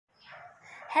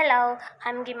Hello,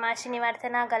 I'm Gimashini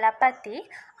Vardhana Galapati.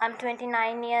 I'm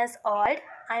 29 years old.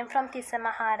 I'm from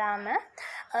Tissamaharama.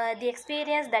 The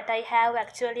experience that I have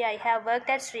worked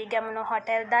at Sri Gamuno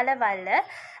Hotel Dalawalla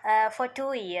for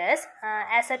 2 years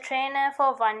as a trainer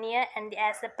for 1 year and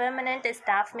as a permanent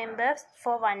staff member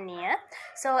for 1 year.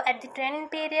 So at the training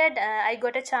period, I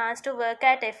got a chance to work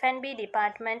at F&B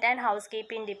department and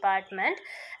housekeeping department.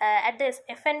 At this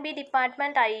F&B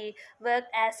department, I worked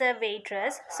as a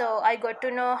waitress, so I got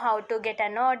to know how to get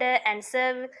an order and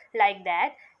serve like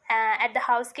that. At the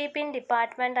housekeeping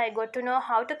department, I got to know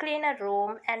how to clean a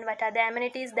room and what are the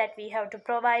amenities that we have to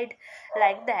provide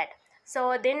like that.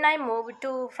 So then I moved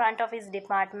to front office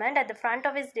department. At the front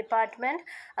office department,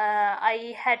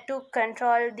 I had to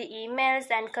control the emails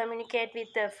and communicate with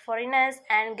the foreigners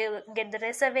and get the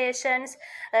reservations,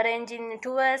 arranging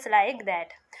tours like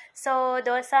that. So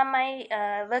those are my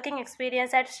working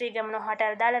experience at Sri Gamuno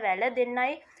Hotel Dalawalla. Then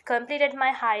I completed my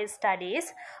higher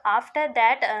studies. After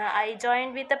that, I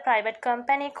joined with a private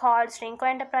company called Shrinko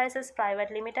Enterprises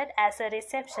Private Limited as a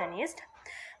receptionist.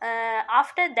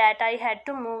 After that, I had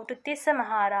to move to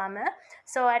Tissamaharama.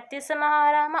 So at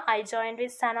Tissamaharama, I joined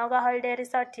with Sanoga Holiday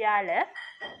Resort Yala.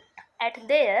 At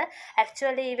there,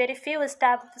 actually very few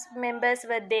staff members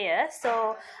were there,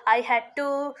 so I had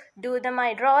to do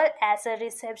my role as a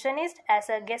receptionist, as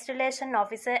a guest relation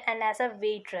officer, and as a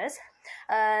waitress.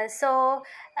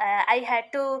 I had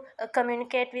to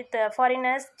communicate with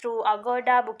foreigners through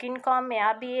Agoda, Booking.com,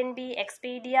 Airbnb,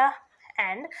 Expedia,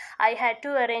 and I had to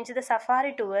arrange the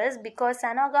safari tours because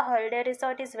Sanoga Holiday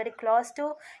Resort is very close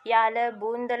to Yala,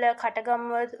 Boondala,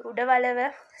 Katagamuwa,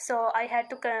 Udawalawa. So I had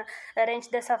to arrange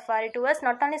the safari tours,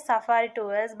 not only safari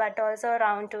tours but also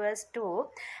round tours too.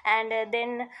 And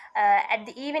then at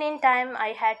the evening time, I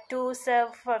had to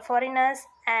serve for foreigners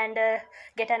and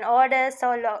get an order,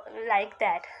 like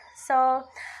that. So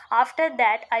after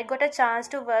that, I got a chance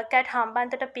to work at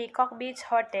Hambantota Peacock Beach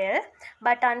Hotel,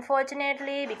 but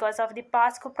unfortunately, because of the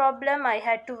PASCO problem, I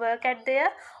had to work at there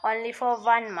only for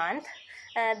 1 month.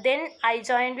 Then I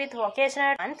joined with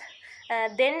Vocational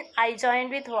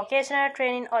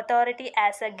Training Authority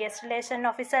as a guest relation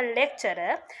officer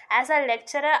lecturer. As a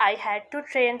lecturer, I had to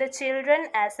train the children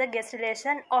as a guest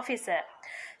relation officer.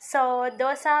 So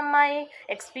those are my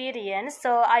experience.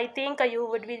 So I think you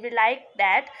would be like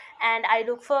that, and I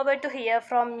look forward to hear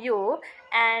from you.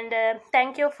 And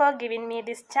thank you for giving me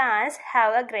this chance.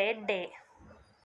 Have a great day.